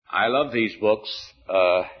I love these books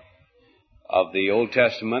of the Old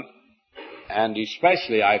Testament, and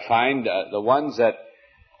especially I find the ones that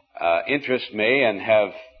interest me and have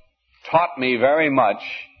taught me very much.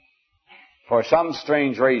 For some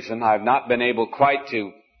strange reason, I've not been able quite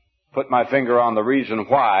to put my finger on the reason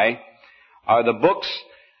why, are the books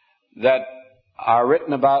that are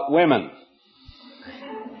written about women.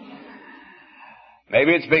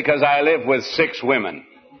 Maybe it's because I live with 6 women,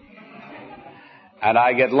 and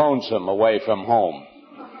I get lonesome away from home.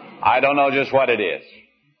 I don't know just what it is.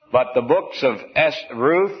 But the books of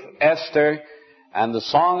Ruth, Esther, and the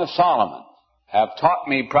Song of Solomon have taught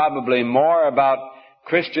me probably more about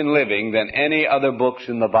Christian living than any other books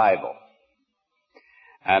in the Bible.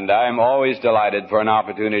 And I'm always delighted for an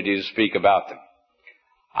opportunity to speak about them.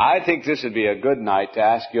 I think this would be a good night to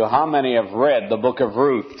ask you how many have read the book of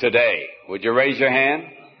Ruth today. Would you raise your hand?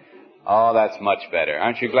 Oh, that's much better.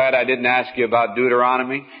 Aren't you glad I didn't ask you about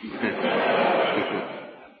Deuteronomy?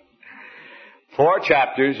 4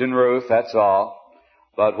 chapters in Ruth, that's all.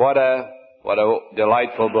 But what a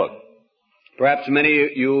delightful book. Perhaps many of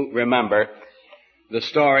you remember the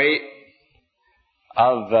story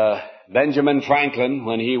of Benjamin Franklin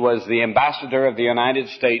when he was the ambassador of the United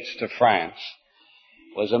States to France.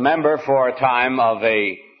 Was a member for a time of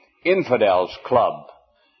a infidels club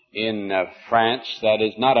in France. That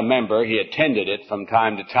is, not a member. He attended it from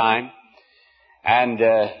time to time. And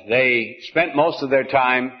they spent most of their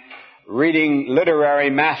time reading literary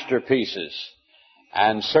masterpieces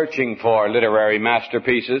and searching for literary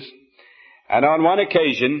masterpieces. And on one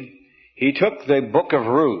occasion, he took the book of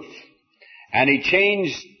Ruth and he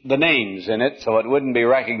changed the names in it so it wouldn't be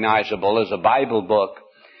recognizable as a Bible book.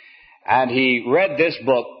 And he read this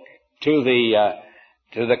book to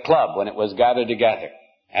the club when it was gathered together.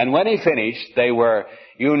 And when he finished, they were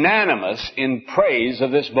unanimous in praise of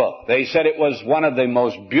this book. They said it was one of the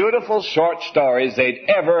most beautiful short stories they'd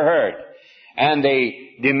ever heard. And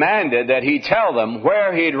they demanded that he tell them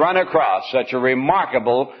where he'd run across such a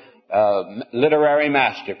remarkable literary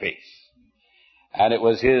masterpiece. And it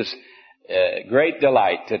was his great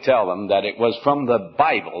delight to tell them that it was from the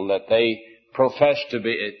Bible that they professed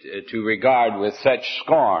to regard with such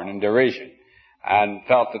scorn and derision, and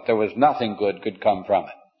felt that there was nothing good could come from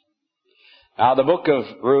it. Now, the book of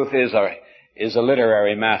Ruth is a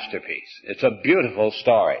literary masterpiece. It's a beautiful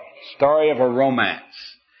story of a romance.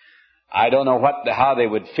 I don't know how they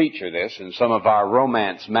would feature this in some of our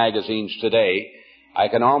romance magazines today. I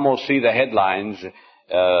can almost see the headlines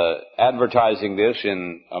advertising this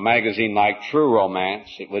in a magazine like True Romance.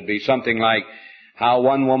 It would be something like, how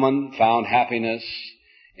one woman found happiness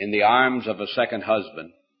in the arms of a second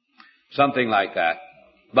husband. Something like that.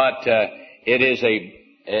 But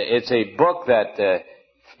it's a book that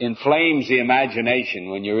inflames the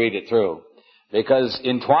imagination when you read it through. Because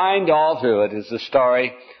entwined all through it is the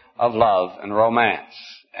story of love and romance.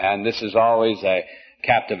 And this is always a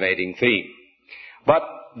captivating theme. But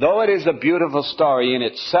though it is a beautiful story in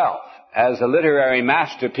itself, as a literary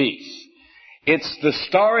masterpiece, it's the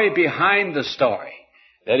story behind the story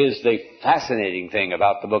that is the fascinating thing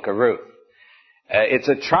about the book of Ruth. It's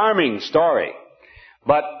a charming story,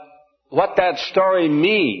 but what that story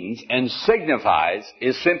means and signifies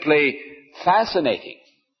is simply fascinating.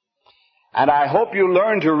 And I hope you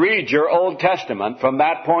learn to read your Old Testament from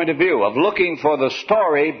that point of view, of looking for the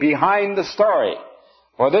story behind the story.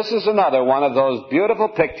 For this is another one of those beautiful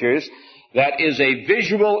pictures that is a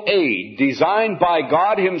visual aid designed by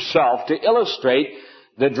God Himself to illustrate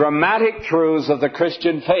the dramatic truths of the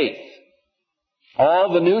Christian faith.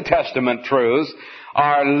 All the New Testament truths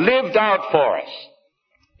are lived out for us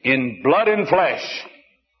in blood and flesh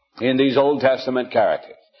in these Old Testament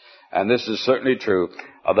characters. And this is certainly true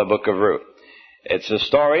of the book of Ruth. It's the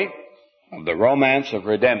story of the romance of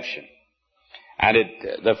redemption. And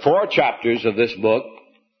the 4 chapters of this book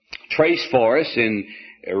trace for us in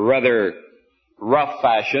a rather rough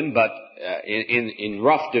fashion, but in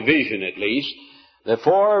rough division at least, the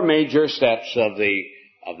 4 major steps of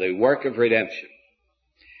the work of redemption.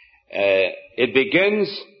 It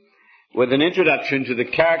begins with an introduction to the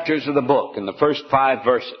characters of the book in the first 5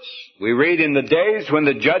 verses. We read, in the days when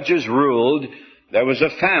the judges ruled, there was a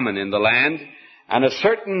famine in the land, and a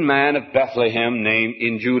certain man of Bethlehem named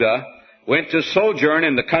in Judah went to sojourn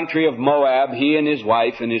in the country of Moab, he and his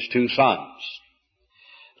wife and his 2 sons.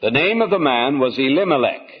 The name of the man was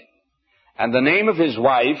Elimelech, and the name of his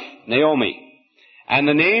wife Naomi. And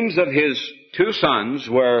the names of his 2 sons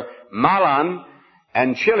were Mahlon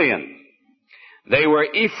and Chilion. They were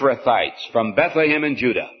Ephrathites from Bethlehem in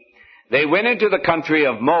Judah. They went into the country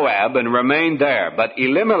of Moab and remained there. But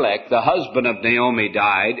Elimelech, the husband of Naomi,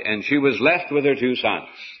 died, and she was left with her 2 sons.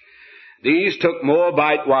 These took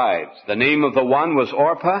Moabite wives. The name of the one was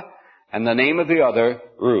Orpah, and the name of the other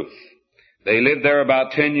Ruth. They lived there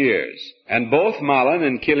about 10 years. And both Mahlon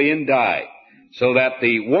and Chilion died, so that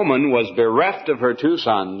the woman was bereft of her 2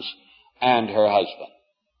 sons and her husband.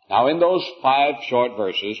 Now in those 5 short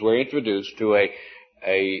verses, we're introduced to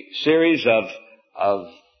a series of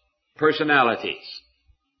personalities.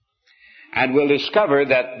 And we'll discover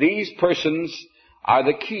that these persons are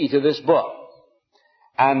the key to this book.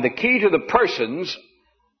 And the key to the persons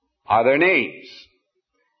are their names.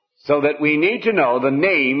 So that we need to know the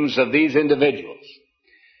names of these individuals.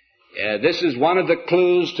 This is one of the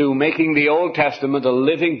clues to making the Old Testament a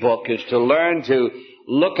living book, is to learn to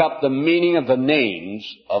look up the meaning of the names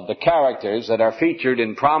of the characters that are featured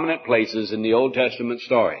in prominent places in the Old Testament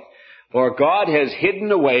story. For God has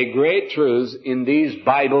hidden away great truths in these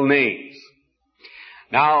Bible names.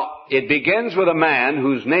 Now, it begins with a man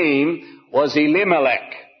whose name was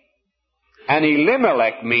Elimelech. And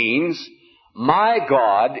Elimelech means, my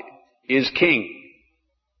God is king.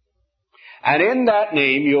 And in that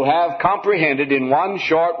name you have comprehended in one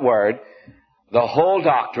short word the whole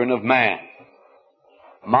doctrine of man.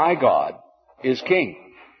 My God is king.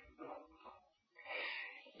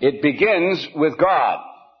 It begins with God,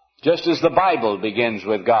 just as the Bible begins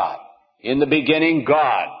with God. In the beginning,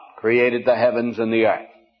 God created the heavens and the earth.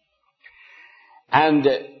 And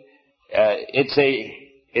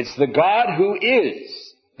it's the God who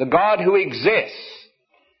is, the God who exists.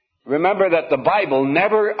 Remember that the Bible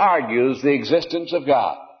never argues the existence of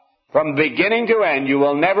God. From beginning to end, you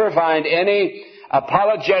will never find any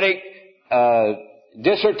apologetic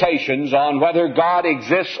dissertations on whether God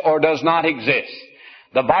exists or does not exist.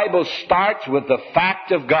 The Bible starts with the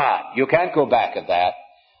fact of God. You can't go back at that.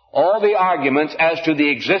 All the arguments as to the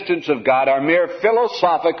existence of God are mere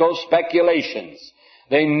philosophical speculations.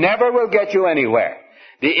 They never will get you anywhere.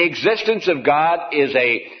 The existence of God is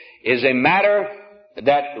a matter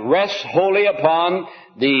that rests wholly upon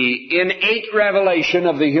the innate revelation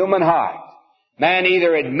of the human heart. Man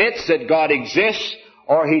either admits that God exists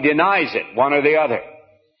or he denies it, one or the other.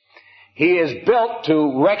 He is built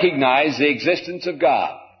to recognize the existence of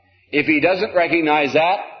God. If he doesn't recognize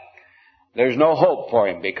that, there's no hope for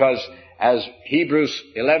him, because as Hebrews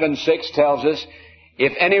 11:6 tells us,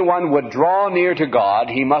 if anyone would draw near to God,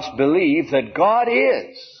 he must believe that God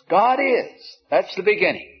is. God is. That's the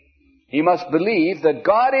beginning. He must believe that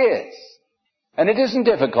God is. And it isn't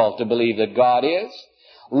difficult to believe that God is.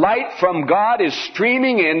 Light from God is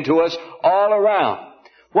streaming into us all around.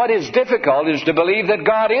 What is difficult is to believe that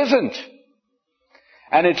God isn't.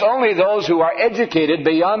 And it's only those who are educated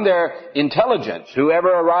beyond their intelligence who ever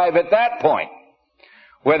arrive at that point,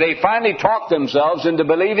 where they finally talk themselves into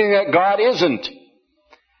believing that God isn't.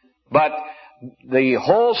 But the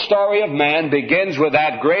whole story of man begins with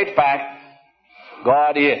that great fact,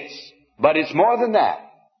 God is. But it's more than that.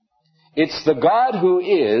 It's the God who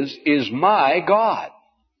is my God.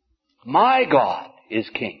 My God is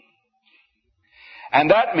king.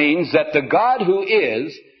 And that means that the God who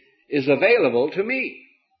is available to me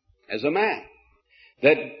as a man.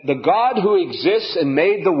 That the God who exists and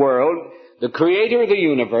made the world, the creator of the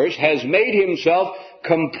universe, has made himself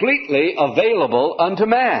completely available unto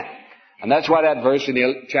man. And that's why that verse in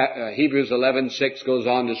Hebrews 11:6 goes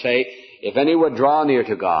on to say, if any would draw near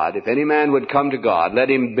to God, if any man would come to God, let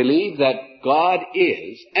him believe that God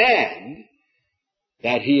is, and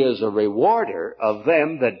that he is a rewarder of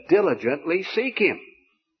them that diligently seek him.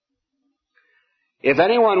 If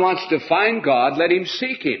anyone wants to find God, let him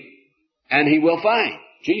seek him, and he will find.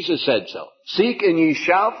 Jesus said so. Seek and ye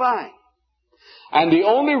shall find. And the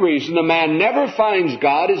only reason a man never finds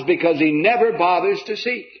God is because he never bothers to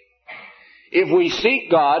seek. If we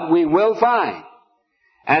seek God, we will find.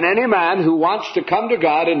 And any man who wants to come to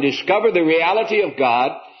God and discover the reality of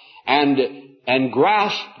God and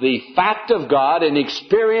grasp the fact of God and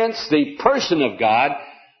experience the person of God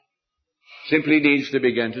simply needs to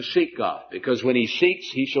begin to seek God. Because when he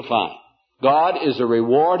seeks, he shall find. God is a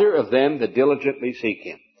rewarder of them that diligently seek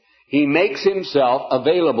him. He makes himself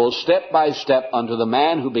available step by step unto the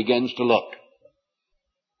man who begins to look.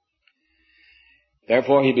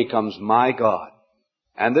 Therefore he becomes my God.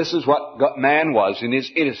 And this is what man was in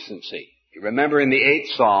his innocency. You remember in the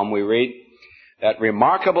 8th Psalm we read that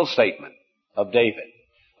remarkable statement of David.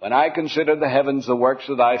 When I consider the heavens, the works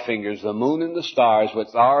of thy fingers, the moon and the stars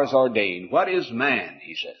which thou hast ordained. What is man,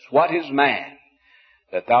 he says. What is man,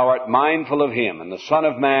 that thou art mindful of him, and the Son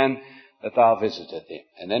of Man, that thou visiteth him?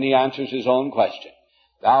 And then he answers his own question.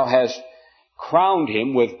 Thou hast crowned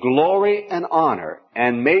him with glory and honor,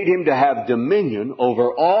 and made him to have dominion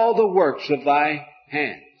over all the works of thy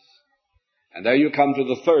hands. And there you come to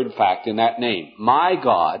the third fact in that name. My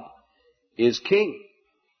God is King.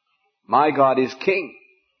 My God is King.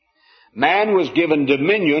 Man was given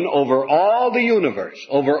dominion over all the universe,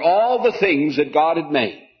 over all the things that God had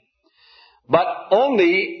made. But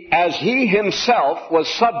only as he himself was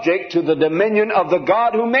subject to the dominion of the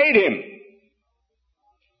God who made him.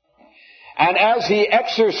 And as he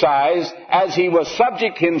exercised, as he was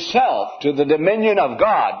subject himself to the dominion of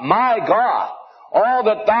God, my God, all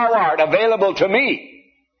that thou art available to me,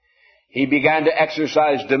 he began to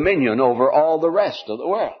exercise dominion over all the rest of the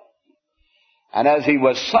world. And as he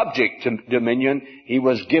was subject to dominion, he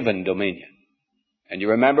was given dominion. And you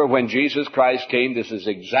remember when Jesus Christ came, this is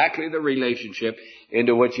exactly the relationship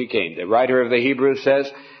into which he came. The writer of the Hebrews says,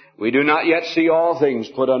 we do not yet see all things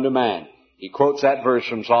put unto man. He quotes that verse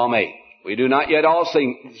from Psalm 8. We do not yet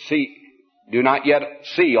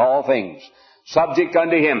see all things subject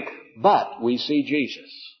unto him. But we see Jesus,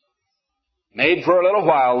 made for a little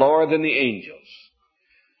while lower than the angels,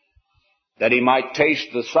 that he might taste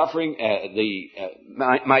the suffering,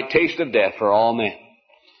 might taste of death for all men.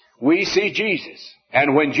 We see Jesus.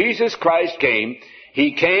 And when Jesus Christ came,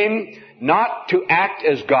 he came not to act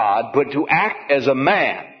as God, but to act as a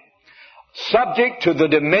man, subject to the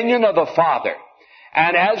dominion of the Father.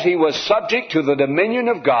 And as he was subject to the dominion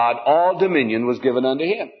of God, all dominion was given unto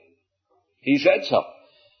him. He said so.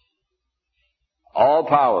 All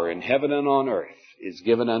power in heaven and on earth is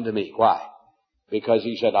given unto me. Why? Because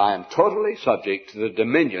he said, I am totally subject to the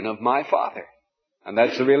dominion of my Father. And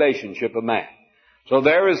that's the relationship of man. So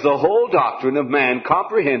there is the whole doctrine of man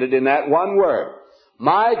comprehended in that one word.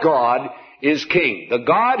 My God is King. The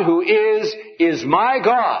God who is my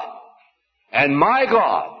God. And my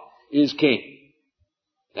God is King.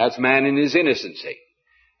 That's man in his innocency.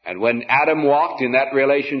 And when Adam walked in that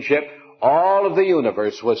relationship, all of the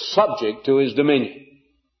universe was subject to his dominion.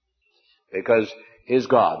 Because his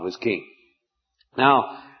God was King.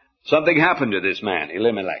 Now, something happened to this man,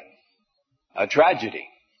 Elimelech. A tragedy.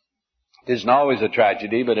 It isn't always a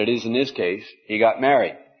tragedy, but it is in this case. He got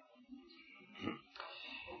married.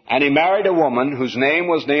 And he married a woman whose name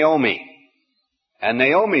was Naomi. And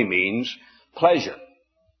Naomi means pleasure.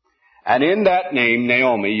 And in that name,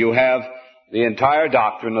 Naomi, you have the entire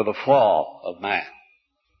doctrine of the fall of man.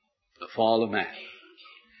 The fall of man.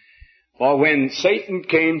 For when Satan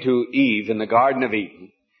came to Eve in the Garden of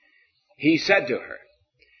Eden, he said to her,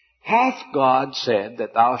 hath God said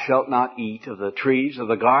that thou shalt not eat of the trees of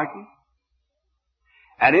the garden?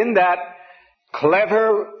 And in that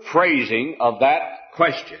clever phrasing of that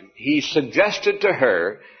question, he suggested to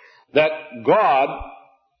her that God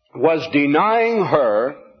was denying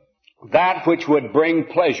her that which would bring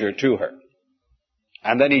pleasure to her.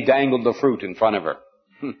 And then he dangled the fruit in front of her.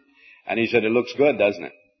 And he said, it looks good, doesn't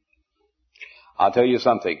it? I'll tell you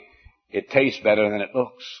something. It tastes better than it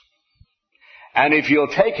looks. And if you'll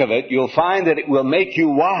take of it, you'll find that it will make you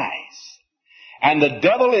wise. And the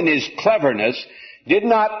devil in his cleverness did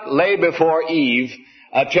not lay before Eve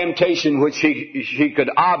a temptation which she could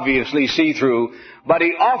obviously see through, but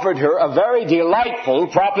he offered her a very delightful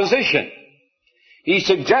proposition. He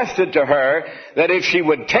suggested to her that if she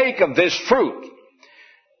would take of this fruit,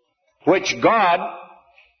 which God,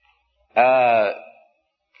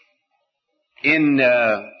 in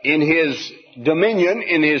his dominion,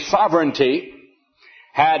 in his sovereignty,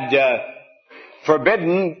 had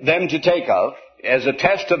forbidden them to take of, as a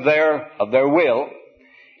test of their will,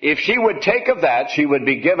 if she would take of that, she would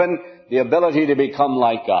be given the ability to become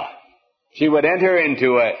like God. She would enter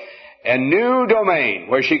into a new domain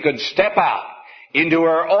where she could step out into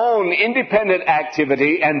her own independent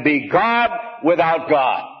activity and be God without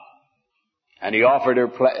God. And he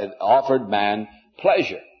offered man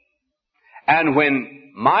pleasure. And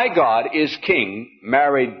when my God is King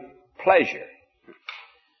married pleasure,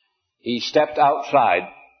 he stepped outside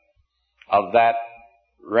of that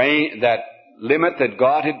limit that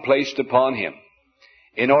God had placed upon him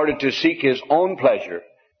in order to seek his own pleasure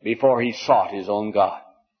before he sought his own God.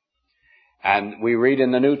 And we read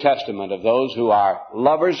in the New Testament of those who are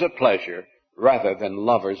lovers of pleasure rather than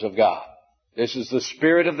lovers of God. This is the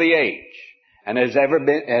spirit of the age and has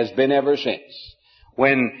been ever since.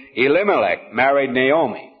 When Elimelech married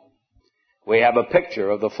Naomi, we have a picture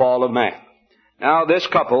of the fall of man. Now, this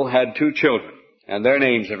couple had 2 children, and their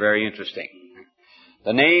names are very interesting.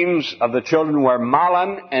 The names of the children were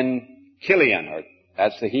Mahlon and Chilion, or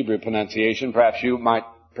that's the Hebrew pronunciation. Perhaps you might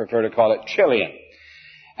prefer to call it Chilion.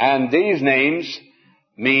 And these names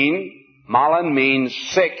Mahlon means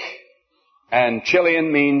sick, and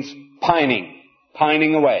Chilion means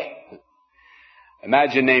pining away.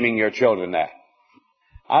 Imagine naming your children that.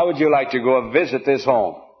 How would you like to go visit this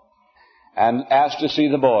home and asked to see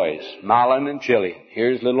the boys, Mahlon and Chilion.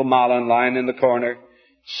 Here's little Mahlon lying in the corner,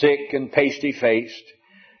 sick and pasty-faced,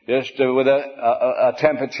 just with a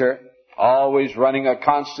temperature, always running a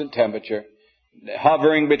constant temperature,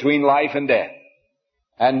 hovering between life and death.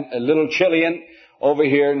 And little Chilion over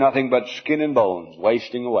here, nothing but skin and bones,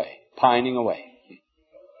 wasting away, pining away.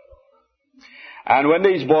 And when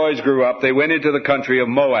these boys grew up, they went into the country of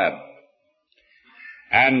Moab.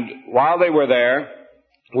 And while they were there,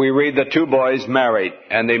 we read the two boys married,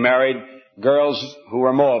 and they married girls who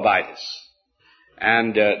were Moabites.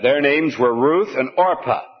 And their names were Ruth and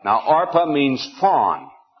Orpah. Now, Orpah means fawn,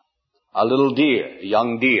 a little deer, a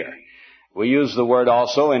young deer. We use the word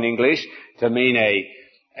also in English to mean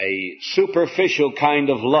a superficial kind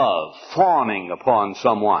of love, fawning upon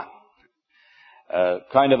someone.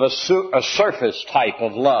 Kind of a surface type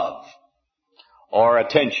of love or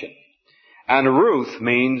attention. And Ruth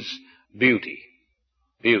means beauty.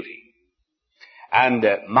 Beauty. And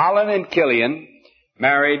Mahlon and Chilion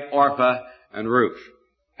married Orpah and Ruth.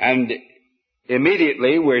 And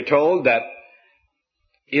immediately we're told that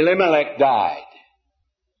Elimelech died.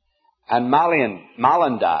 And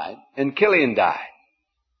Mahlon died. And Chilion died.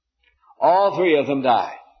 All three of them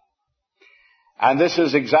died. And this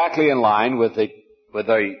is exactly in line with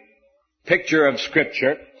a picture of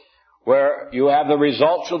Scripture where you have the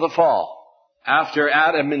results of the fall. After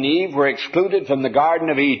Adam and Eve were excluded from the Garden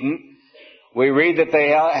of Eden, we read that they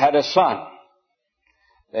had a son.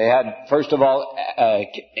 They had, first of all,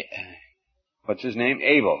 what's his name?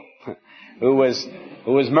 Abel, who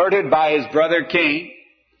was murdered by his brother Cain.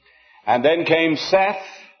 And then came Seth.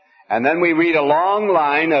 And then we read a long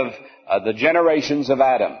line of the generations of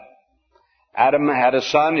Adam. Adam had a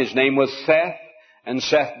son, his name was Seth, and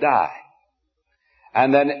Seth died.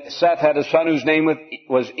 And then Seth had a son whose name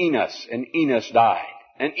was Enos, and Enos died.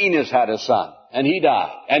 And Enos had a son, and he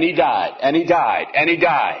died, and he died, and he died, and he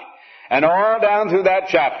died. And all down through that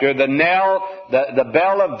chapter, the knell, the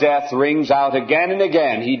bell of death rings out again and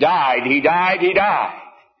again. He died, he died, he died.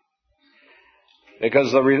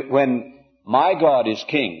 Because when my God is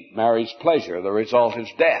king, marries pleasure, the result is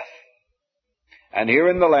death. And here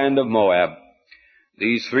in the land of Moab,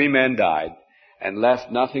 these three men died and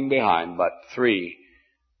left nothing behind but three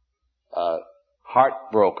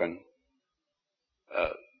heartbroken,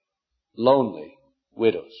 lonely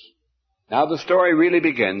widows. Now the story really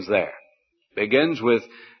begins there. Begins with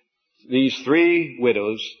these three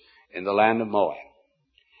widows in the land of Moab.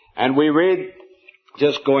 And we read,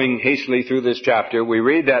 just going hastily through this chapter, we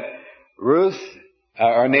read that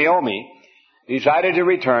Naomi decided to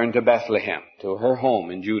return to Bethlehem, to her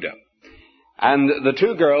home in Judah. And the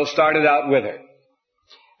two girls started out with her.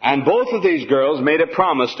 And both of these girls made a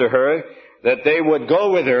promise to her that they would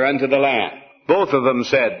go with her unto the land. Both of them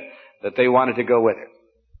said that they wanted to go with her.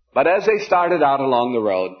 But as they started out along the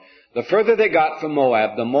road, the further they got from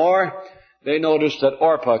Moab, the more they noticed that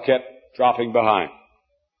Orpah kept dropping behind.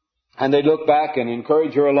 And they'd look back and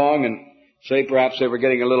encourage her along and say perhaps they were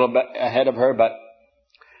getting a little bit ahead of her, but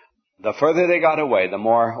the further they got away, the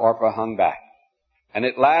more Orpah hung back. And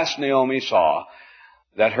at last Naomi saw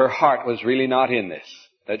that her heart was really not in this,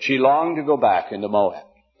 that she longed to go back into Moab.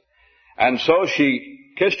 And so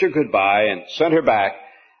she kissed her goodbye and sent her back,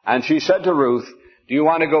 and she said to Ruth, "Do you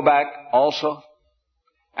want to go back also?"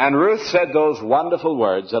 And Ruth said those wonderful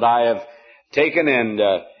words that I have taken and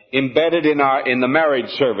embedded in the marriage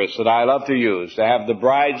service that I love to use, to have the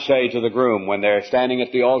bride say to the groom when they're standing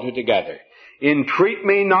at the altar together, "Entreat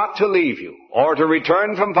me not to leave you, or to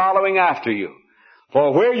return from following after you.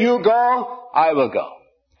 For where you go, I will go.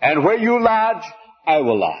 And where you lodge, I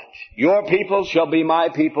will lodge. Your people shall be my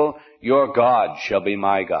people, your God shall be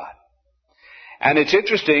my God." And it's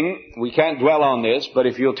interesting, we can't dwell on this, but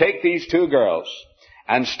if you'll take these two girls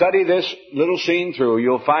and study this little scene through,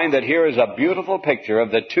 you'll find that here is a beautiful picture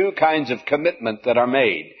of the two kinds of commitment that are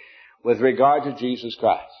made with regard to Jesus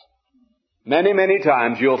Christ. Many, many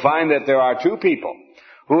times you'll find that there are two people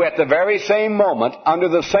who at the very same moment, under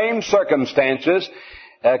the same circumstances,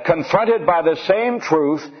 confronted by the same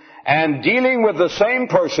truth, and dealing with the same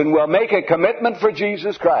person, will make a commitment for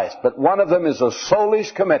Jesus Christ. But one of them is a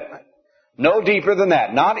soulish commitment. No deeper than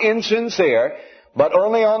that. Not insincere, but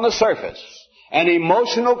only on the surface. An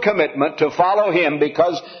emotional commitment to follow Him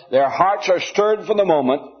because their hearts are stirred for the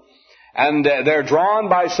moment, and they're drawn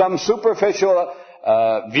by some superficial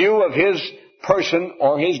view of His person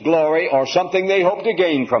or His glory or something they hope to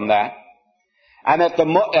gain from that. And at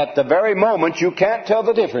the very moment, you can't tell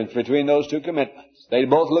the difference between those two commitments. They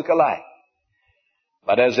both look alike.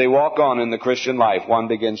 But as they walk on in the Christian life, one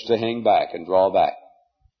begins to hang back and draw back.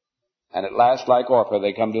 And at last, like Orpah,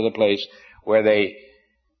 they come to the place where they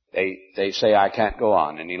They say, I can't go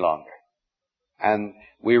on any longer. And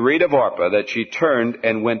we read of Orpah that she turned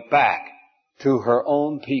and went back to her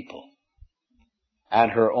own people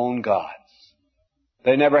and her own gods.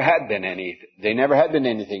 They never had been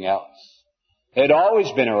anything else. It had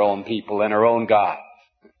always been her own people and her own God.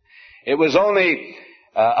 It was only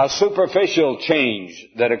a superficial change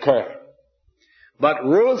that occurred. But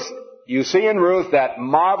Ruth, you see in Ruth that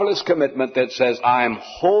marvelous commitment that says, I am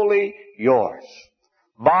wholly yours.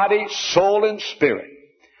 Body, soul, and spirit.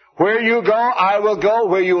 Where you go, I will go.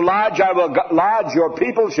 Where you lodge, I will lodge. Your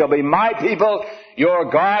people shall be my people.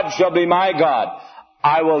 Your God shall be my God.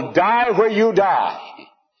 I will die where you die.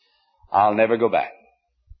 I'll never go back.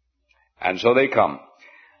 And so they come,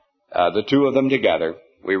 the two of them together.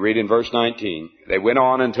 We read in verse 19, they went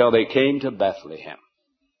on until they came to Bethlehem.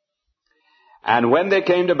 And when they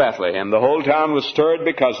came to Bethlehem, the whole town was stirred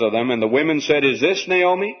because of them, and the women said, Is this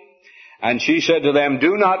Naomi? And she said to them,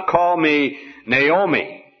 Do not call me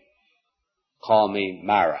Naomi. Call me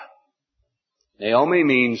Mara. Naomi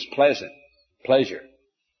means pleasant, pleasure.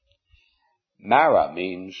 Mara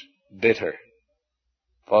means bitter.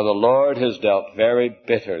 For the Lord has dealt very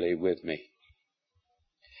bitterly with me.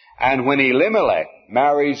 And when Elimelech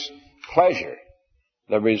marries pleasure,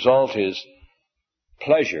 the result is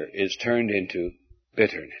pleasure is turned into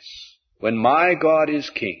bitterness. When my God is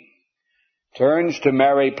king, turns to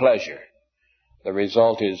marry pleasure, the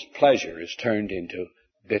result is pleasure is turned into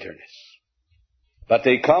bitterness. But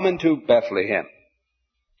they come into Bethlehem.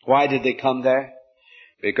 Why did they come there?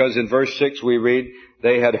 Because in verse 6 we read,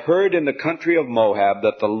 they had heard in the country of Moab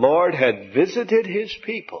that the Lord had visited his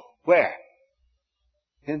people. Where?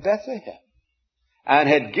 In Bethlehem. And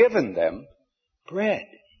had given them bread.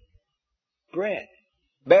 Bread.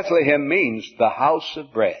 Bethlehem means the house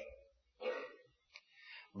of bread.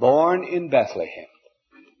 Born in Bethlehem,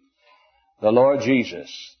 the Lord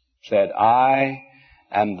Jesus said, I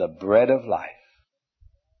am the bread of life.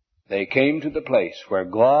 They came to the place where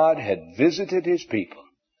God had visited his people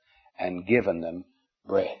and given them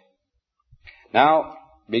bread. Now,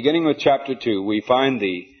 beginning with chapter 2, we find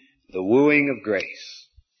the wooing of grace.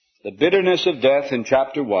 The bitterness of death in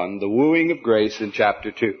chapter 1, the wooing of grace in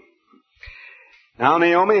chapter 2. Now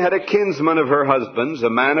Naomi had a kinsman of her husband's, a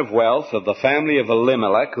man of wealth of the family of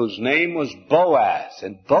Elimelech, whose name was Boaz.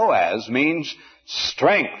 And Boaz means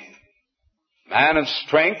strength. Man of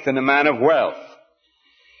strength and a man of wealth.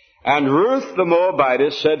 And Ruth the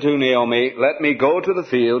Moabitess said to Naomi, Let me go to the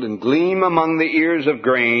field and glean among the ears of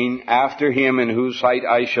grain after him in whose sight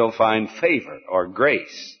I shall find favor or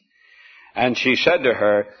grace. And she said to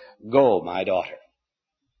her, Go, my daughter.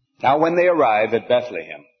 Now when they arrive at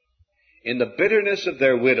Bethlehem, in the bitterness of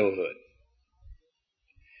their widowhood,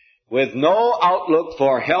 with no outlook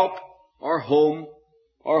for help or home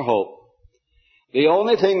or hope, the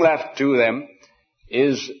only thing left to them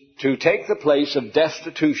is to take the place of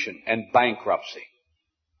destitution and bankruptcy.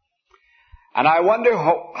 And I wonder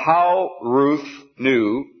how Ruth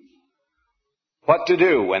knew what to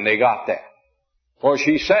do when they got there. For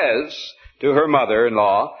she says to her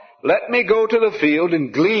mother-in-law, Let me go to the field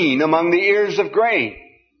and glean among the ears of grain,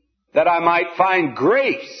 that I might find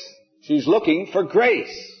grace. She's looking for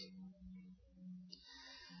grace.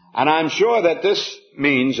 And I'm sure that this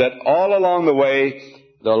means that all along the way,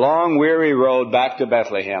 the long weary road back to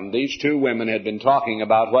Bethlehem, these two women had been talking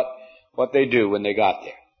about what they do when they got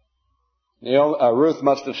there. Ruth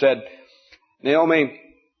must have said, Naomi,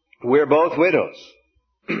 we're both widows,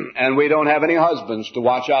 and we don't have any husbands to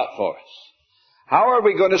watch out for us. How are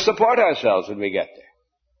we going to support ourselves when we get there?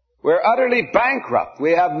 We're utterly bankrupt.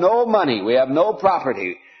 We have no money. We have no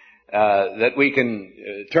property that we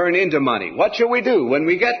can turn into money. What shall we do when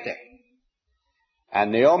we get there?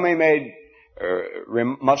 And Naomi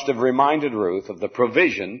must have reminded Ruth of the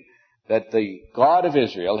provision that the God of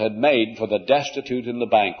Israel had made for the destitute and the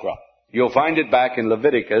bankrupt. You'll find it back in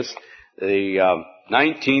Leviticus, the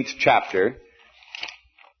 19th chapter,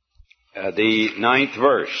 the 9th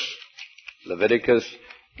verse. Leviticus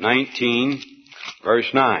 19, verse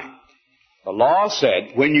 9. The law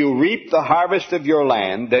said, When you reap the harvest of your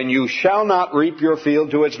land, then you shall not reap your field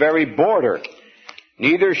to its very border.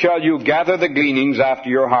 Neither shall you gather the gleanings after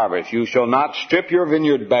your harvest. You shall not strip your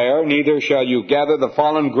vineyard bare, neither shall you gather the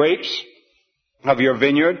fallen grapes of your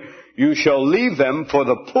vineyard. You shall leave them for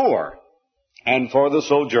the poor and for the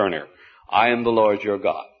sojourner. I am the Lord your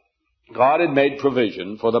God. God had made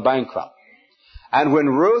provision for the bankrupt. And when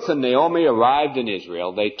Ruth and Naomi arrived in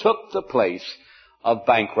Israel, they took the place of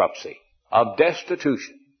bankruptcy, of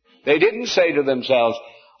destitution. They didn't say to themselves,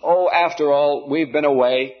 Oh, after all, we've been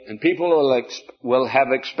away, and people will have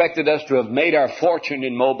expected us to have made our fortune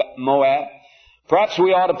in Moab. Perhaps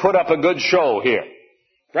we ought to put up a good show here.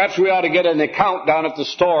 Perhaps we ought to get an account down at the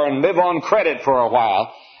store and live on credit for a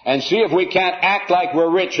while and see if we can't act like we're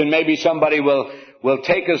rich, and maybe somebody will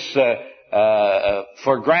take us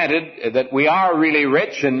for granted that we are really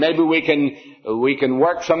rich, and maybe we can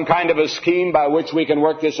work some kind of a scheme by which we can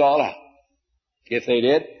work this all out. If they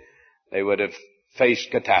did, they would have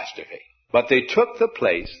faced catastrophe. But they took the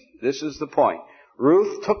place, this is the point,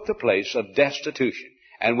 Ruth took the place of destitution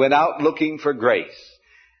and went out looking for grace.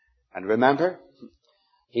 And remember,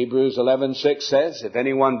 Hebrews 11:6 says, if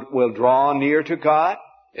anyone will draw near to God,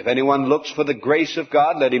 if anyone looks for the grace of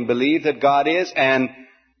God, let him believe that God is, and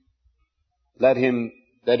that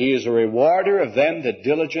he is a rewarder of them that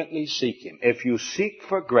diligently seek him. If you seek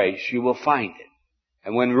for grace, you will find it.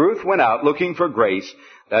 And when Ruth went out looking for grace,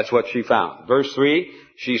 that's what she found. Verse 3,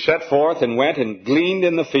 she set forth and went and gleaned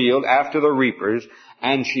in the field after the reapers,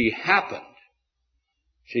 and she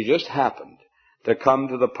just happened to come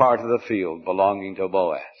to the part of the field belonging to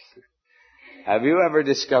Boaz. Have you ever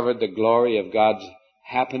discovered the glory of God's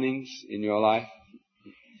happenings in your life?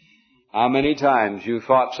 How many times you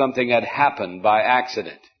thought something had happened by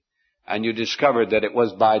accident, and you discovered that it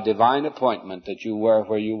was by divine appointment that you were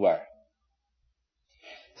where you were?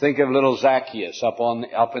 Think of little Zacchaeus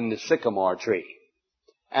up in the sycamore tree.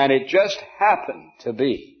 And it just happened to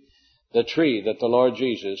be the tree that the Lord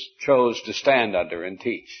Jesus chose to stand under and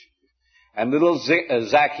teach. And little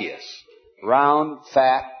Zacchaeus, round,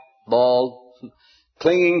 fat, bald,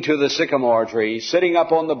 clinging to the sycamore tree, sitting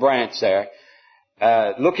up on the branch there,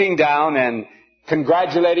 looking down and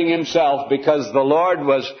congratulating himself because the Lord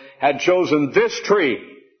had chosen this tree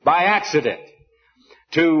by accident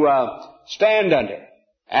to stand under,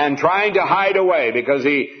 and trying to hide away because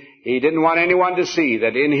he didn't want anyone to see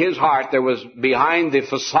that in his heart there was, behind the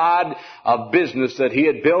facade of business that he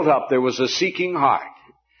had built up, there was a seeking heart,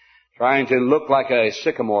 trying to look like a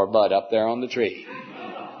sycamore bud up there on the tree.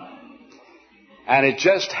 And it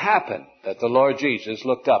just happened that the Lord Jesus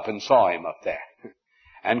looked up and saw him up there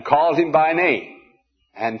and called him by name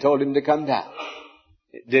and told him to come down.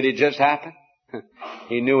 Did it just happen?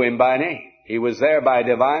 He knew him by name. He was there by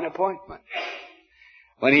divine appointment.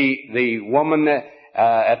 When the woman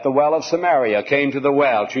at the well of Samaria came to the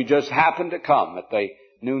well, she just happened to come at the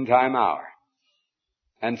noontime hour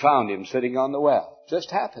and found him sitting on the well.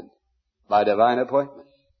 Just happened by divine appointment.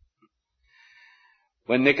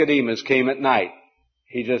 When Nicodemus came at night,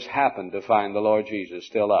 he just happened to find the Lord Jesus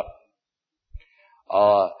still up.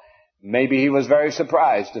 Maybe he was very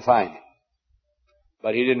surprised to find him,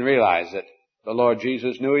 but he didn't realize that the Lord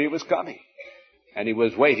Jesus knew he was coming, and he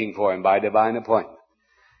was waiting for him by divine appointment.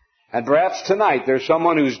 And perhaps tonight there's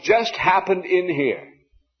someone who's just happened in here,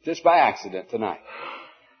 just by accident tonight.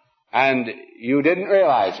 And you didn't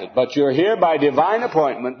realize it, but you're here by divine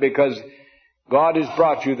appointment because God has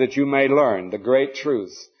brought you that you may learn the great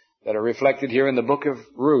truths that are reflected here in the book of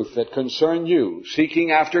Ruth that concern you,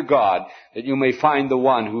 seeking after God, that you may find the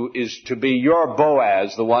one who is to be your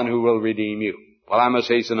Boaz, the one who will redeem you. Well, I must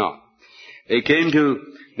hasten on. They came to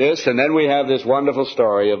this, and then we have this wonderful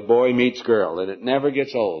story of boy meets girl, and it never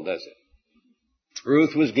gets old, does it?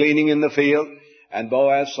 Ruth was gleaning in the field, and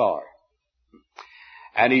Boaz saw her.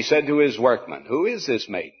 And he said to his workmen, "Who is this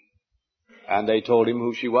maiden?" And they told him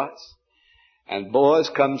who she was. And Boaz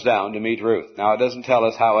comes down to meet Ruth. Now, it doesn't tell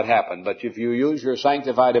us how it happened, but if you use your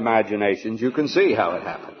sanctified imaginations, you can see how it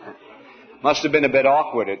happened. Must have been a bit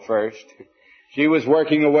awkward at first. She was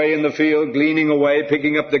working away in the field, gleaning away,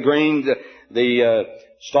 picking up the grain, the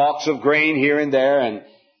stalks of grain here and there, and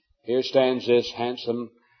here stands this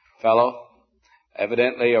handsome fellow,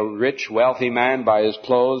 evidently a rich, wealthy man by his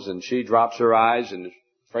clothes, and she drops her eyes and is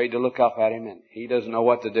afraid to look up at him, and he doesn't know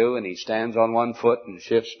what to do, and he stands on one foot and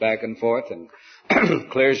shifts back and forth and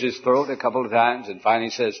clears his throat a couple of times and finally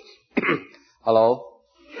says, "Hello?"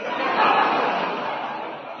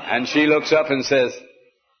 And she looks up and says,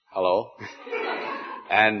 "Hello?"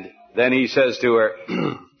 And then he says to her,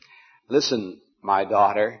 "Listen, my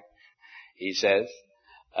daughter," he says,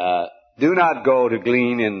 "do not go to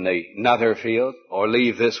glean in another field or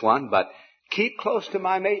leave this one, but keep close to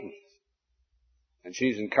my maidens." And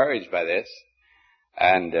she's encouraged by this.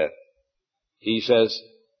 And he says,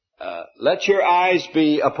 "Let your eyes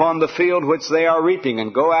be upon the field which they are reaping,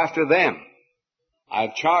 and go after them.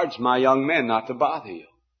 I've charged my young men not to bother you."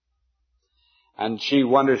 And she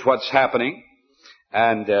wonders what's happening.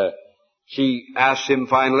 And she asks him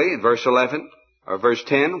finally in verse 11, or verse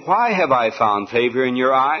 10, "Why have I found favor in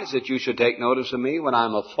your eyes that you should take notice of me when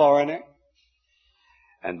I'm a foreigner?"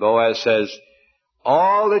 And Boaz says,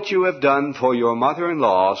 "All that you have done for your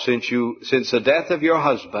mother-in-law since the death of your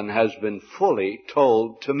husband has been fully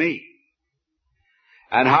told to me."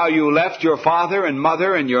 and how you left your father and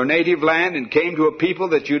mother and your native land and came to a people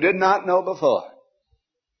that you did not know before.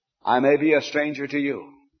 I may be a stranger to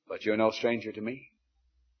you, but you're no stranger to me.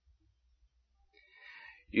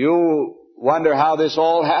 You wonder how this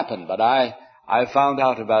all happened, but I found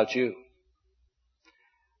out about you.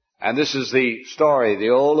 And this is the story, the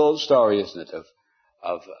old story, isn't it,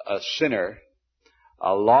 of a sinner,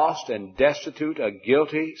 a lost and destitute, a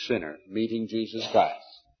guilty sinner meeting Jesus Christ.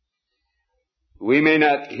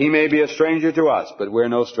 He may be a stranger to us, but we're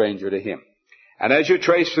no stranger to him. And as you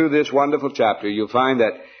trace through this wonderful chapter, you'll find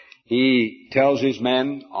that he tells his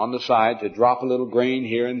men on the side to drop a little grain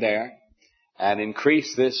here and there and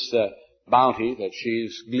increase this bounty that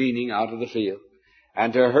she's gleaning out of the field.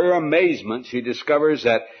 And to her amazement, she discovers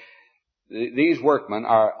that these workmen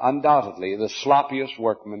are undoubtedly the sloppiest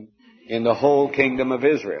workmen in the whole kingdom of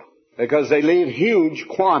Israel, because they leave huge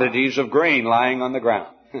quantities of grain lying on the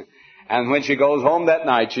ground. And when she goes home that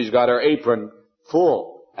night, she's got her apron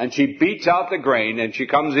full, and she beats out the grain, and she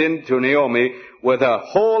comes in to Naomi with a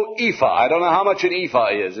whole ephah. I don't know how much an ephah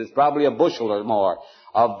is. It's probably a bushel or more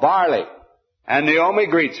of barley. And Naomi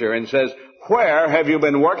greets her and says, "Where have you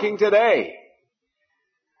been working today?"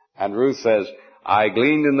 And Ruth says, "I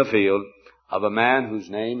gleaned in the field of a man whose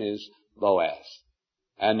name is Boaz."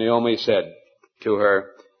 And Naomi said to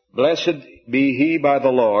her, "Blessed be he by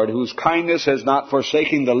the Lord, whose kindness has not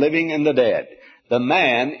forsaken the living and the dead. The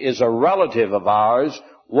man is a relative of ours,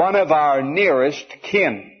 one of our nearest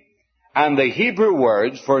kin." And the Hebrew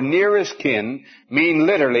words for nearest kin mean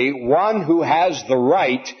literally one who has the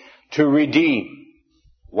right to redeem.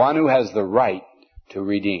 One who has the right to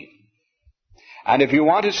redeem. And if you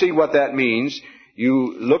want to see what that means,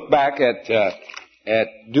 you look back at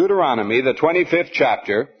Deuteronomy, the 25th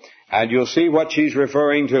chapter, and you'll see what she's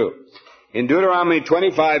referring to. In Deuteronomy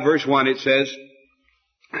 25, verse 1, it says,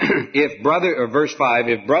 verse 5,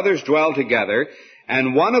 if brothers dwell together,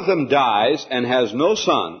 and one of them dies and has no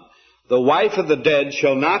son, the wife of the dead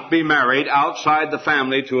shall not be married outside the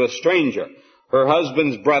family to a stranger. Her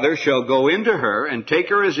husband's brother shall go into her and take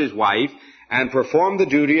her as his wife and perform the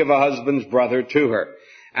duty of a husband's brother to her.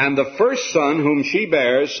 And the first son whom she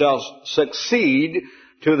bears shall succeed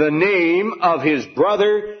to the name of his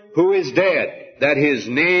brother who is dead, that his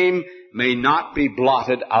name may not be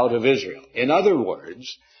blotted out of Israel. In other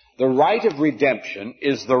words, the right of redemption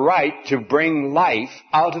is the right to bring life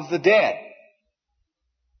out of the dead.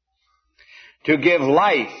 To give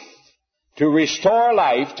life, to restore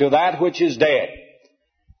life to that which is dead.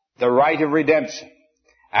 The right of redemption.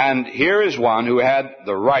 And here is one who had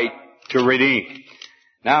the right to redeem.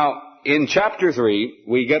 Now, in chapter 3,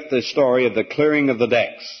 we get the story of the clearing of the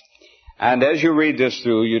decks. And as you read this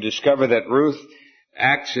through, you discover that Ruth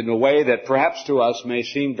acts in a way that perhaps to us may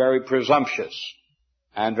seem very presumptuous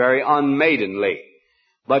and very unmaidenly.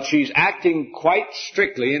 But she's acting quite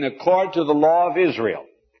strictly in accord to the law of Israel.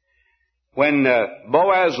 When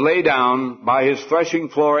Boaz lay down by his threshing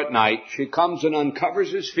floor at night, she comes and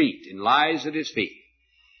uncovers his feet and lies at his feet.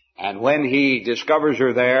 And when he discovers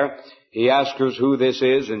her there, he asks her who this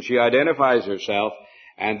is, and she identifies herself.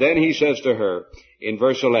 And then he says to her in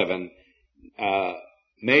verse 11,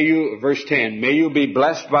 verse 10, "May you be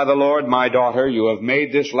blessed by the Lord, my daughter. You have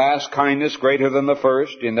made this last kindness greater than the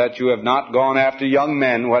first, in that you have not gone after young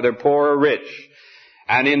men, whether poor or rich."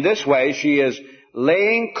 And in this way, she is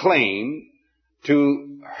laying claim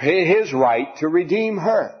to his right to redeem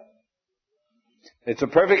her. It's a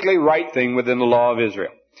perfectly right thing within the law of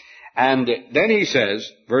Israel. And then he says,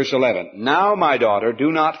 verse 11, "Now, my daughter,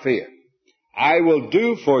 do not fear. I will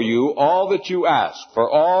do for you all that you ask, for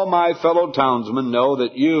all my fellow townsmen know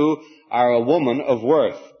that you are a woman of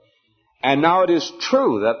worth. And now it is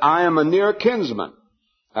true that I am a near kinsman."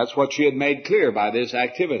 That's what she had made clear by this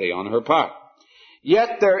activity on her part.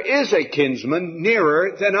 "Yet there is a kinsman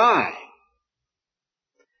nearer than I."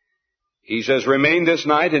 He says, "Remain this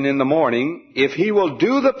night, and in the morning, if he will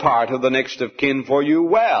do the part of the next of kin for you,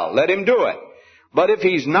 well, let him do it. But if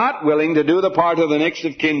he's not willing to do the part of the next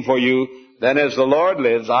of kin for you, then as the Lord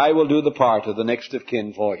lives, I will do the part of the next of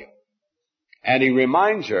kin for you." And he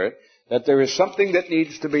reminds her that there is something that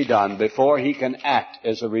needs to be done before he can act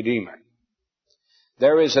as a redeemer.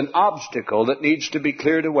 There is an obstacle that needs to be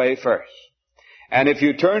cleared away first. And if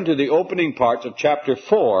you turn to the opening parts of chapter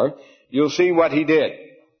 4, you'll see what he did.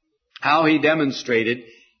 How he demonstrated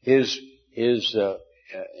his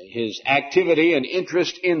activity and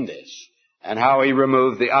interest in this, and how he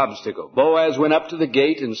removed the obstacle. Boaz went up to the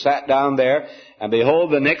gate and sat down there, and behold,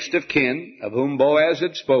 the next of kin, of whom Boaz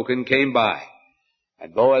had spoken, came by.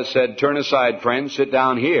 And Boaz said, "Turn aside, friend, sit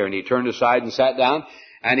down here." And he turned aside and sat down,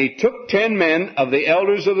 and he took 10 men of the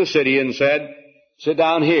elders of the city and said, Sit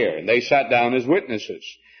down here. And they sat down as witnesses.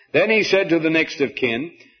 Then he said to the next of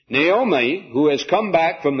kin, Naomi, who has come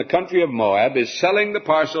back from the country of Moab, is selling the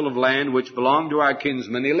parcel of land which belonged to our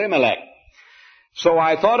kinsman Elimelech. So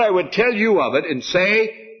I thought I would tell you of it and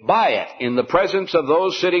say, buy it in the presence of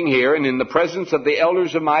those sitting here and in the presence of the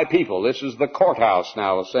elders of my people. This is the courthouse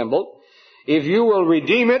now assembled. If you will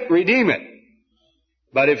redeem it, redeem it.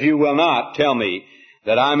 But if you will not, tell me,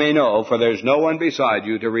 that I may know, for there's no one beside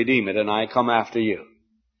you to redeem it, and I come after you.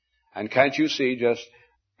 And can't you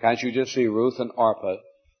just see Ruth and Orpah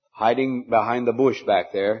hiding behind the bush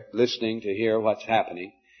back there, listening to hear what's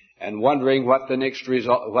happening, and wondering what the next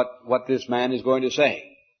result, what this man is going to say?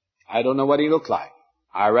 I don't know what he looked like.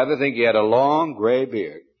 I rather think he had a long gray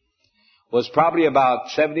beard, was probably about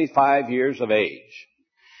 75 years of age,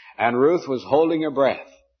 and Ruth was holding her breath.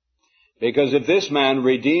 Because if this man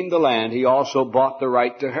redeemed the land, he also bought the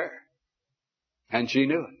right to her. And she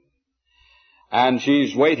knew it. And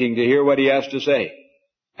she's waiting to hear what he has to say.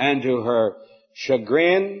 And to her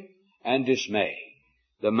chagrin and dismay,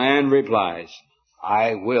 the man replies,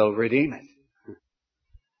 I will redeem it.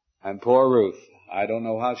 And poor Ruth, I don't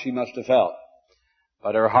know how she must have felt,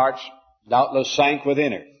 but her heart doubtless sank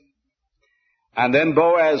within her. And then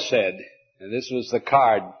Boaz said, and this was the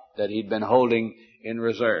card that he'd been holding in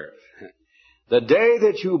reserve, the day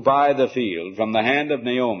that you buy the field from the hand of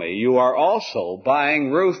Naomi, you are also buying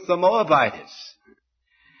Ruth the Moabitess,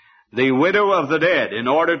 the widow of the dead, in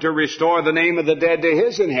order to restore the name of the dead to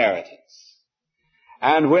his inheritance.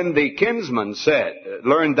 And when the kinsman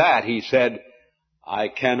learned that, he said, I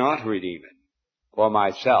cannot redeem it for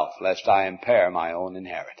myself, lest I impair my own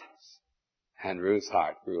inheritance. And Ruth's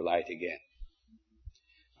heart grew light again.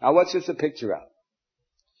 Now what's this a picture of?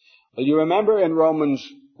 Well, you remember in Romans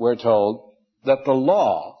we're told that the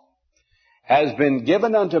law has been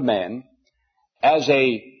given unto men as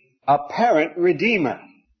a apparent redeemer.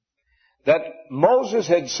 That Moses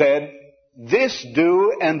had said, this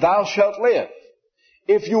do and thou shalt live.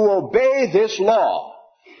 If you obey this law,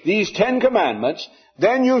 these 10 commandments,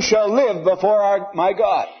 then you shall live before my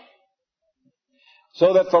God.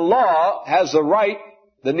 So that the law has the right,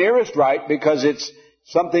 the nearest right, because it's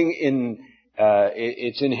something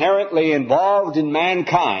it's inherently involved in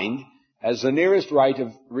mankind, as the nearest right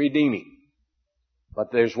of redeeming.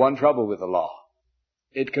 But there's one trouble with the law.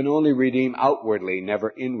 It can only redeem outwardly,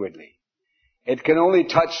 never inwardly. It can only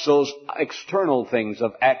touch those external things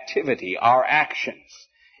of activity, our actions.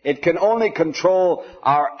 It can only control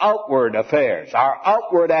our outward affairs, our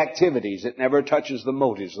outward activities. It never touches the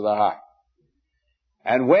motives of the heart.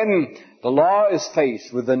 And when the law is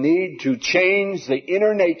faced with the need to change the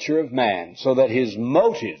inner nature of man so that his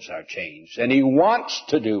motives are changed and he wants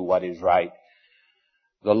to do what is right,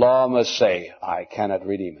 the law must say, I cannot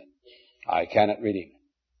redeem it. I cannot redeem it.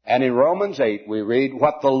 And in Romans 8 we read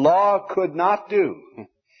what the law could not do,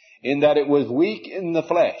 in that it was weak in the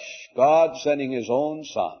flesh, God sending his own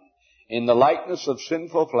Son in the likeness of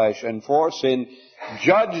sinful flesh, and for sin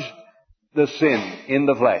judged the sin in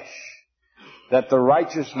the flesh, that the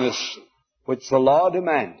righteousness which the law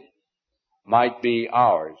demanded might be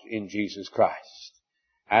ours in Jesus Christ.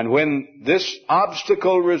 And when this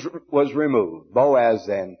obstacle was removed, Boaz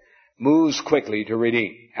then moves quickly to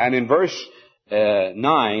redeem. And in verse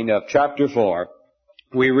 9 of chapter 4,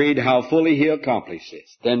 we read how fully he accomplished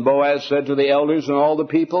this. Then Boaz said to the elders and all the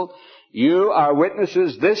people, you are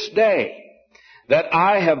witnesses this day that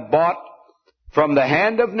I have bought from the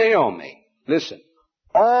hand of Naomi, listen,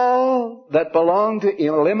 all that belonged to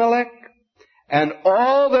Elimelech, and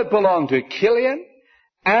all that belonged to Chilion,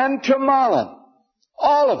 and to Mahlon,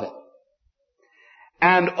 all of it.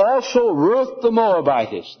 And also Ruth the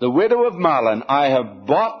Moabitess, the widow of Mahlon, I have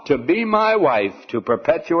bought to be my wife, to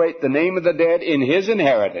perpetuate the name of the dead in his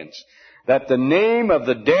inheritance, that the name of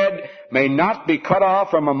the dead may not be cut off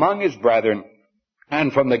from among his brethren,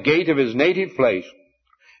 and from the gate of his native place.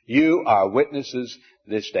 You are witnesses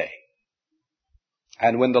this day.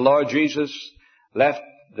 And when the Lord Jesus left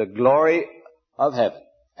the glory of heaven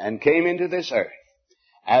and came into this earth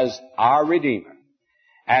as our Redeemer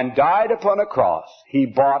and died upon a cross, he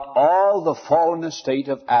bought all the fallen estate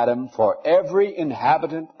of Adam for every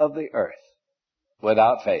inhabitant of the earth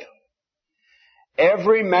without fail.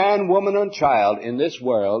 Every man, woman, and child in this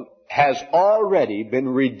world has already been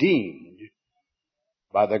redeemed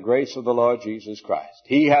by the grace of the Lord Jesus Christ.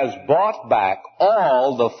 He has bought back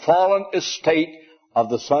all the fallen estate of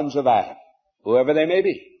the sons of Adam, whoever they may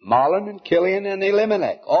be, Mahlon and Chilion and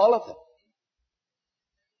Elimelech, all of them.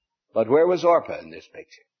 But where was Orpah in this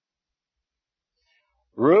picture?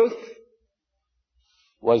 Ruth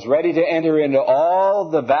was ready to enter into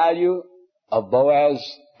all the value of Boaz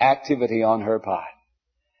activity on her part.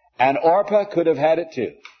 And Orpah could have had it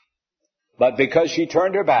too. But because she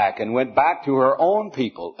turned her back and went back to her own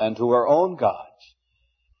people and to her own gods,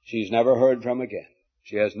 she's never heard from again.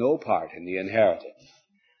 She has no part in the inheritance.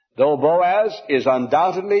 Though Boaz is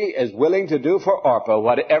undoubtedly as willing to do for Orpah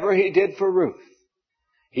whatever he did for Ruth,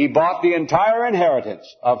 he bought the entire inheritance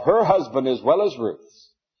of her husband as well as Ruth's.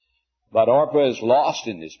 But Orpah is lost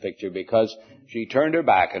in this picture because she turned her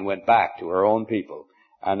back and went back to her own people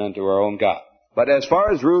and unto her own God. But as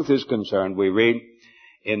far as Ruth is concerned, we read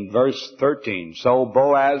in verse 13, so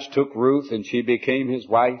Boaz took Ruth, and she became his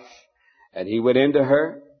wife, and he went into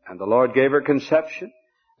her, and the Lord gave her conception,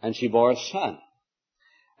 and she bore a son.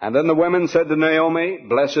 And then the women said to Naomi,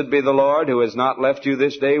 blessed be the Lord, who has not left you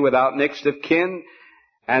this day without next of kin,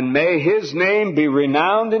 and may his name be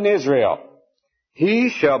renowned in Israel. He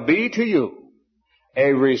shall be to you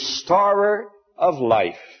a restorer of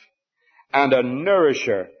life and a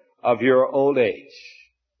nourisher of your old age.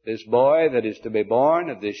 This boy that is to be born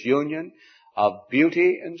of this union of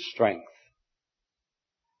beauty and strength,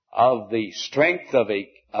 of the strength of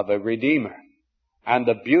a Redeemer and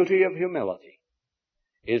the beauty of humility,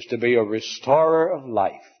 is to be a restorer of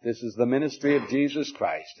life. This is the ministry of Jesus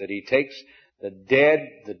Christ, that he takes the dead,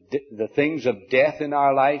 the things of death in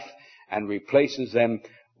our life, and replaces them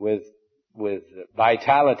with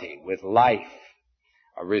vitality, with life,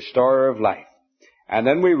 a restorer of life. And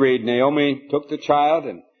then we read, Naomi took the child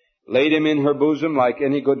and laid him in her bosom like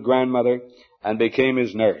any good grandmother, and became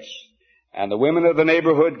his nurse. And the women of the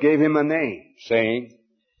neighborhood gave him a name, saying,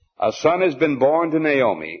 a son has been born to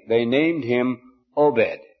Naomi. They named him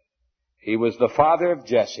Obed. He was the father of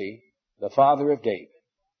Jesse, the father of David.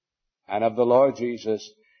 And of the Lord Jesus,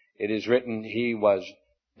 it is written, he was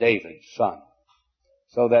David's son.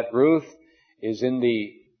 So that Ruth is in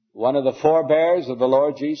one of the forebears of the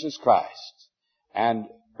Lord Jesus Christ. And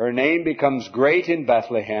her name becomes great in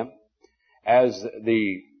Bethlehem, as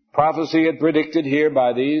the prophecy had predicted here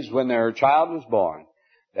by these when their child was born,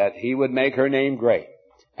 that he would make her name great.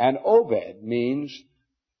 And Obed means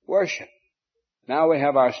worship. Now we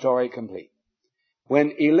have our story complete.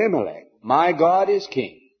 When Elimelech, my God is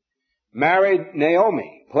king, married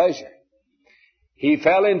Naomi, pleasure, he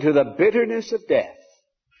fell into the bitterness of death.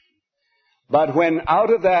 But when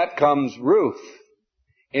out of that comes Ruth,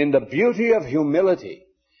 in the beauty of humility,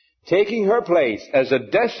 taking her place as a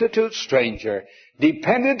destitute stranger,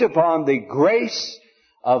 dependent upon the grace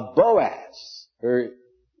of Boaz,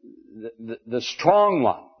 the strong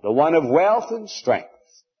one, the one of wealth and strength.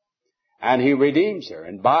 And he redeems her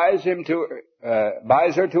and buys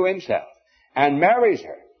her to himself and marries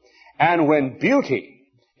her. And when beauty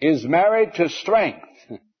is married to strength,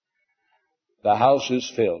 the house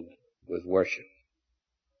is filled with worship.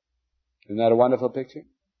 Isn't that a wonderful picture?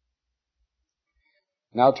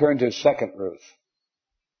 Now turn to 2nd Ruth,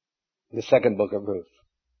 the 2nd book of Ruth.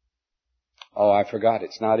 Oh, I forgot.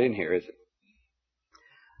 It's not in here, is it?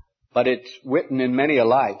 But it's written in many a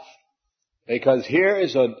life, because here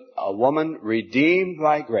is a woman redeemed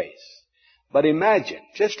by grace. But imagine,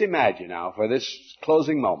 just imagine now for this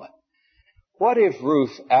closing moment, what if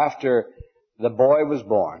Ruth, after the boy was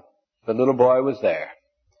born, the little boy was there,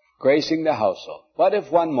 gracing the household, what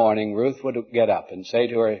if one morning Ruth would get up and say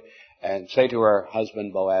to her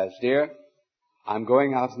husband Boaz, dear, I'm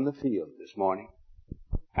going out in the field this morning.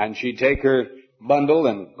 And she'd take her bundle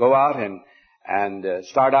and go out and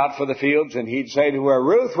start out for the fields, and he'd say to her,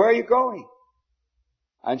 Ruth, where are you going?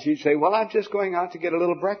 And she'd say, well, I'm just going out to get a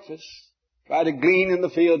little breakfast. Try to glean in the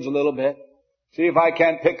fields a little bit. See if I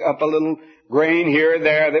can't pick up a little grain here and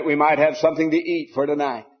there that we might have something to eat for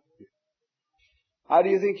tonight. How do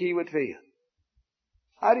you think he would feel?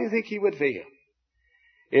 How do you think he would feel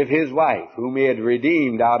if his wife, whom he had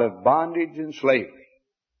redeemed out of bondage and slavery,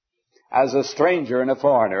 as a stranger and a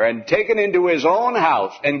foreigner, and taken into his own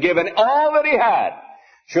house and given all that he had,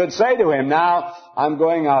 should say to him, now I'm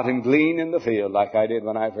going out and glean in the field like I did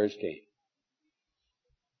when I first came?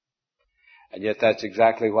 And yet that's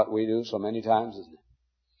exactly what we do so many times, isn't it?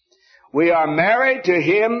 We are married to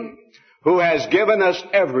him who has given us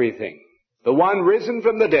everything. The one risen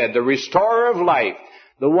from the dead, the restorer of life,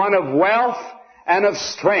 the one of wealth and of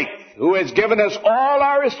strength, who has given us all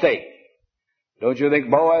our estate. Don't you think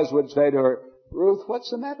Boaz would say to her, Ruth, what's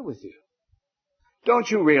the matter with you? Don't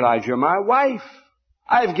you realize you're my wife?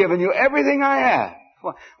 I've given you everything I have.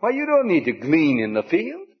 Why, you don't need to glean in the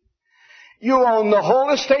field. You own the whole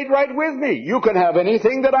estate right with me. You can have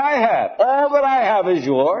anything that I have. All that I have is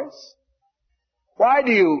yours. Why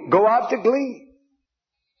do you go out to glean?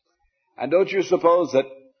 And don't you suppose that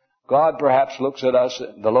God perhaps looks at us,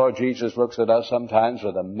 the Lord Jesus looks at us sometimes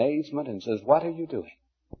with amazement and says, what are you doing?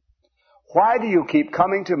 Why do you keep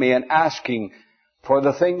coming to me and asking for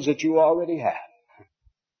the things that you already have?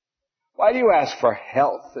 Why do you ask for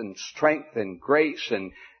health and strength and grace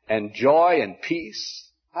and joy and peace?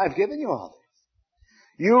 I've given you all this.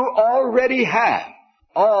 You already have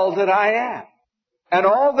all that I am. And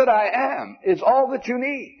all that I am is all that you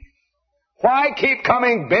need. Why keep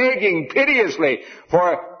coming begging piteously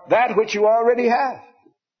for that which you already have?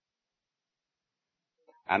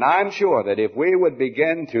 And I'm sure that if we would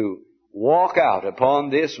begin to walk out upon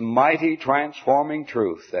this mighty transforming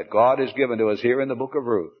truth that God has given to us here in the book of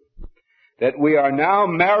Ruth, that we are now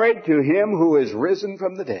married to Him who is risen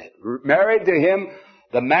from the dead, married to Him,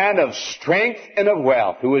 the man of strength and of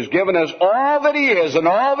wealth, who has given us all that He is and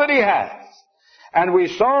all that He has. And we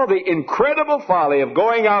saw the incredible folly of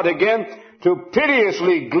going out again to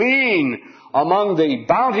piteously glean among the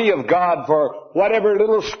bounty of God for whatever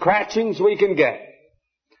little scratchings we can get.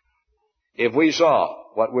 If we saw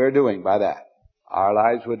what we're doing by that, our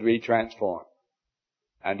lives would be transformed.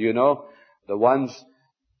 And you know, the ones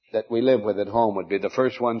that we live with at home would be the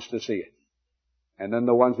first ones to see it. And then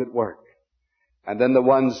the ones at work. And then the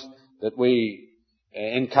ones that we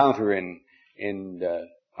encounter in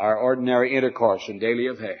our ordinary intercourse and daily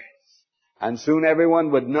affairs. And soon everyone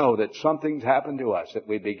would know that something's happened to us, that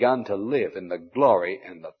we've begun to live in the glory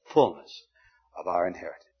and the fullness of our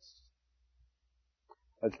inheritance.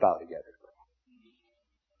 Let's bow together.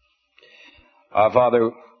 Our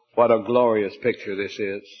Father, what a glorious picture this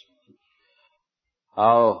is.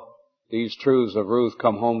 How these truths of Ruth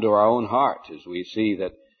come home to our own heart as we see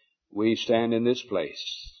that we stand in this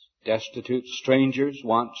place, destitute strangers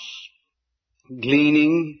once,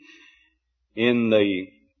 gleaning in the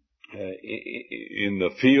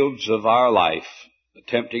fields of our life,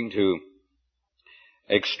 attempting to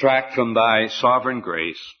extract from Thy sovereign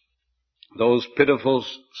grace those pitiful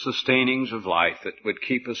sustainings of life that would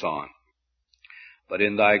keep us on. But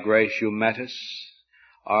in Thy grace you met us,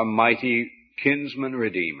 our mighty kinsman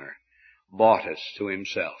Redeemer, bought us to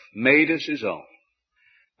Himself, made us His own.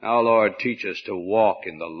 Now, Lord, teach us to walk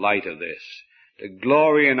in the light of this, to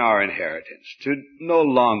glory in our inheritance, to no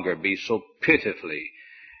longer be so pitifully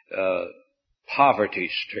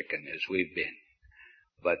poverty-stricken as we've been,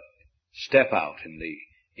 but step out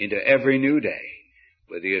into every new day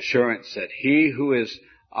with the assurance that He who is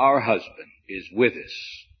our husband is with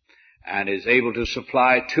us and is able to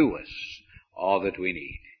supply to us all that we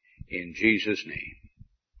need. In Jesus' name,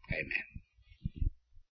 amen.